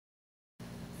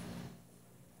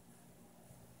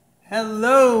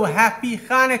Hello, happy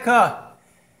Hanukkah.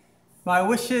 My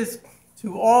wishes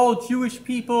to all Jewish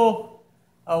people,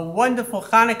 a wonderful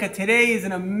Hanukkah. Today is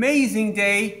an amazing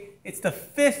day. It's the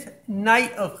fifth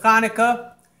night of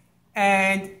Hanukkah,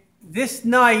 and this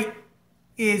night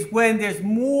is when there's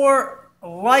more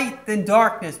light than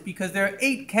darkness because there are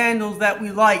 8 candles that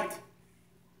we light.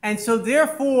 And so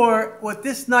therefore, what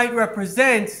this night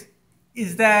represents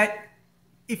is that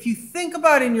if you think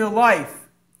about in your life,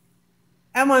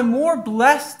 am I more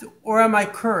blessed or am I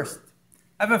cursed?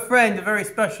 I have a friend, a very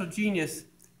special genius,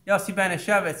 Yossi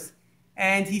Banashevitz,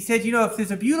 and he said, if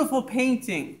there's a beautiful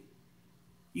painting,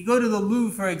 you go to the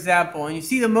Louvre, for example, and you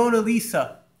see the Mona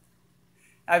Lisa.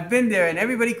 I've been there, and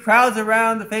everybody crowds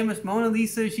around the famous Mona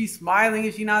Lisa. Is she smiling?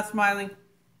 Is she not smiling?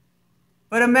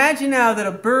 But imagine now that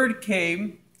a bird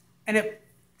came and it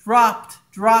dropped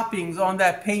droppings on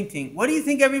that painting. What do you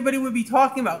think everybody would be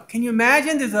talking about? Can you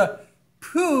imagine? There's a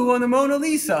poo on the Mona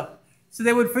Lisa. So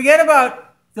they would forget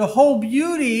about the whole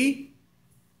beauty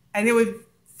and they would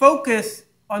focus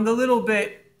on the little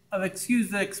bit of,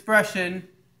 excuse the expression,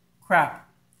 crap.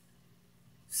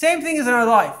 Same thing as in our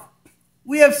life.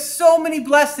 We have so many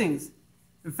blessings.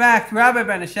 In fact, Rabbi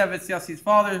Banashevitz, Yossi's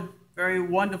father, very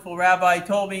wonderful rabbi,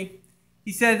 told me,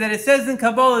 he said that it says in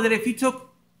Kabbalah that if you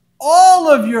took all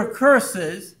of your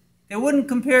curses, they wouldn't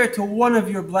compare to one of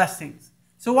your blessings.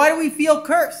 So why do we feel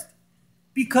cursed?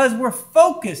 Because we're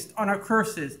focused on our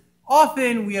curses.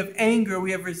 Often we have anger,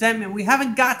 we have resentment, we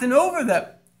haven't gotten over them.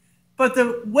 But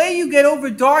the way you get over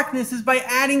darkness is by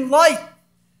adding light.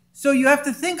 So you have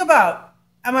to think about,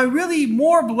 am I really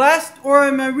more blessed or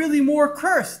am I really more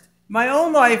cursed? In my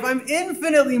own life, I'm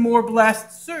infinitely more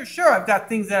blessed. Sure, I've got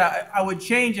things that I would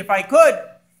change if I could.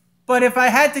 But if I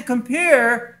had to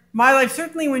compare my life,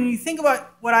 certainly when you think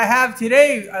about what I have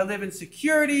today, I live in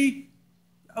security.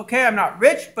 Okay, I'm not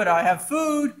rich, but I have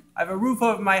food, I have a roof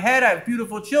over my head, I have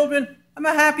beautiful children. I'm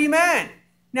a happy man.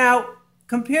 Now,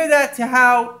 compare that to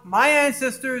how my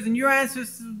ancestors and your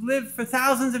ancestors lived for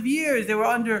thousands of years. They were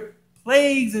under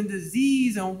plagues and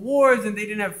disease and wars, and they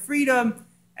didn't have freedom.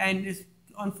 And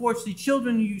unfortunately,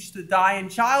 children used to die in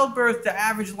childbirth. The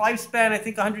average lifespan, I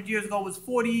think 100 years ago, was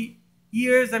 40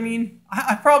 years. I mean,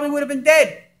 I probably would have been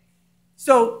dead.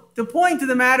 So the point of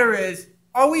the matter is,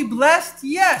 are we blessed?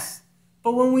 Yes.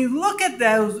 But when we look at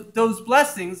those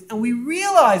blessings and we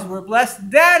realize we're blessed,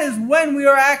 that is when we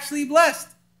are actually blessed.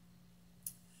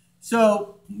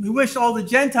 So we wish all the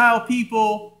Gentile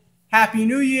people Happy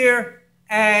New Year.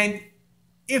 And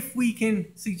if we can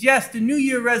suggest a New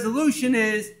Year resolution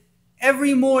is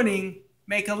every morning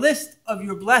make a list of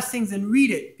your blessings and read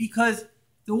it. Because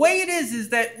the way it is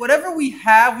that whatever we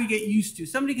have, we get used to.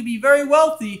 Somebody could be very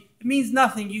wealthy. It means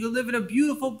nothing. You could live in a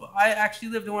beautiful, I actually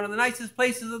lived in one of the nicest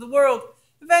places of the world.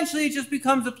 Eventually, it just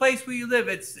becomes a place where you live.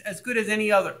 It's as good as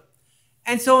any other.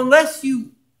 And so unless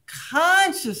you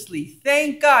consciously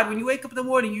thank God, when you wake up in the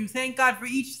morning, you thank God for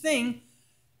each thing,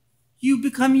 you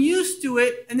become used to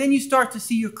it, and then you start to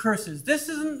see your curses. This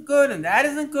isn't good, and that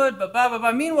isn't good, blah, blah, blah,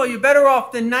 blah. Meanwhile, you're better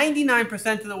off than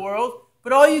 99% of the world,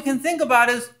 but all you can think about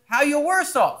is how you're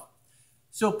worse off.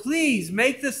 So please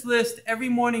make this list every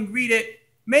morning, read it,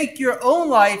 make your own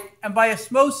life, and by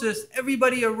osmosis,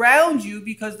 everybody around you,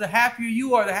 because the happier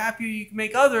you are, the happier you can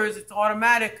make others, it's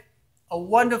automatic, a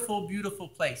wonderful, beautiful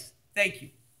place. Thank you.